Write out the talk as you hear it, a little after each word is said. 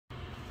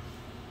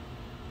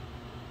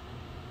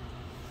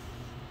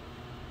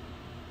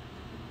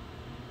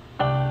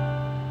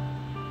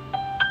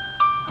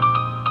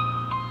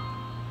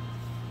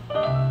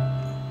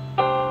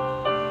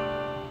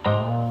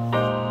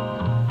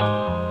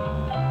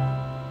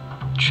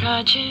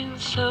trudging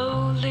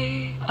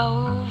slowly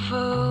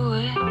over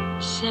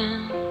with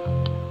sand,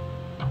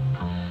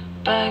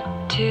 back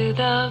to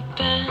the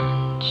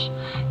bench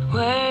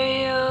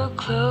where your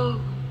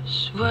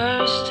clothes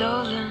were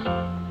stolen.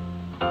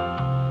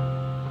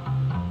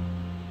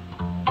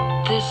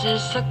 This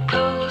is the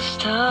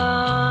ghost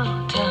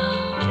of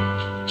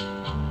town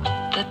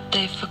that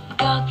they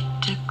forgot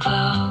to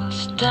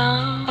close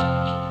down.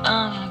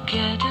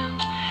 Armageddon,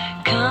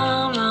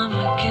 come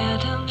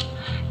Armageddon,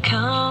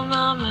 come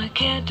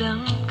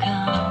Armageddon,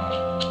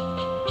 come.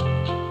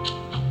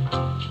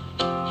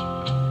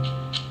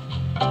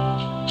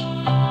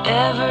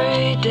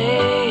 Every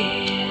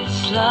day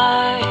is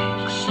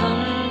like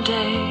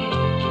Sunday.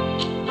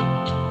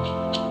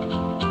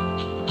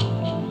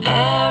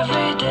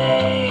 Every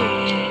day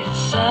is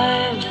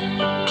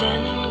silent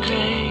and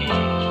gray.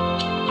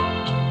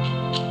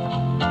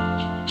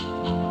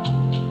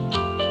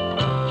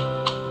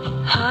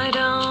 Hide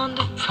on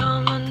the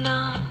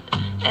promenade,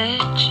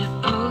 etch a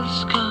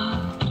postcard.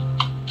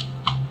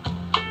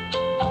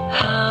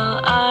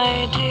 How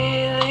I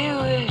dearly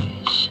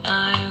wish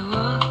I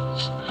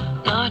was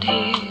not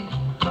here.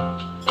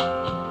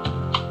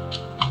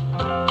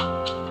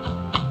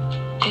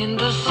 In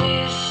the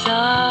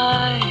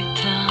seaside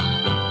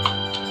town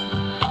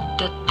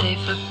that they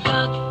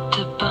forgot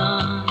to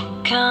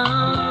bomb.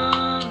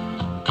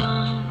 Come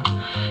bomb,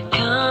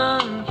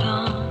 come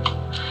bomb,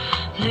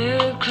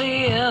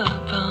 nuclear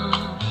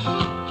bomb.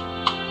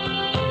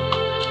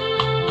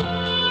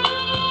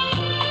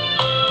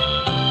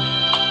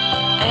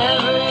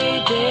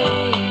 Every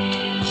day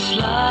is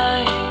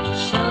like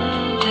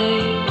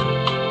Sunday.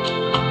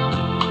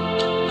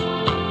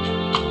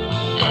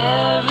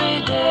 Every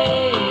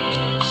day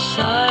is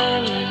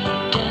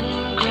silent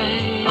and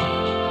gray.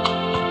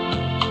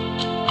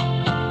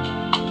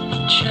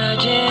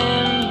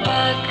 Trudging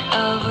back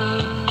over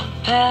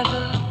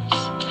pebbles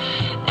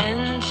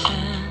and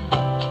sand,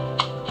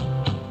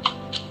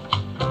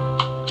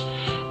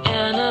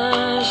 and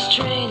a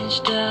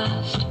strange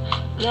dust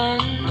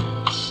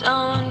lands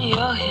on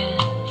your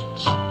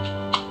hands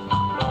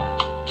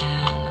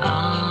and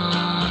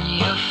on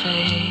your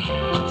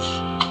face,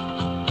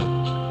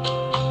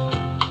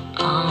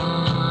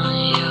 on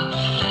your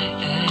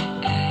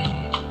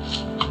face,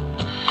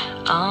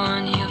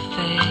 on your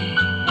face,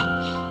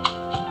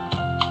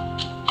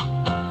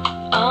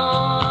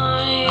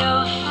 on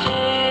your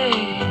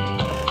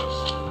face.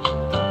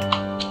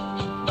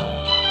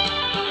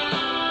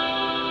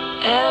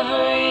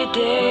 Every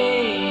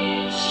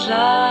day is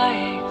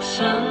like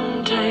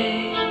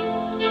Sunday.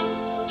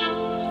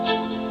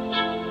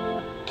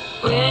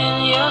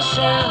 Win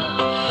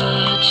yourself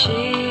a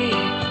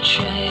cheap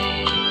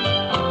train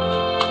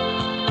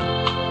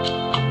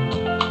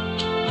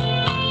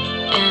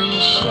and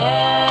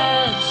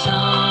share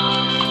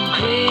some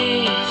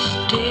grease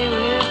tea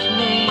with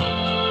me.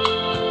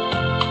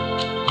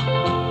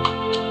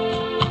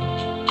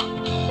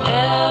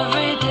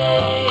 Every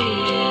day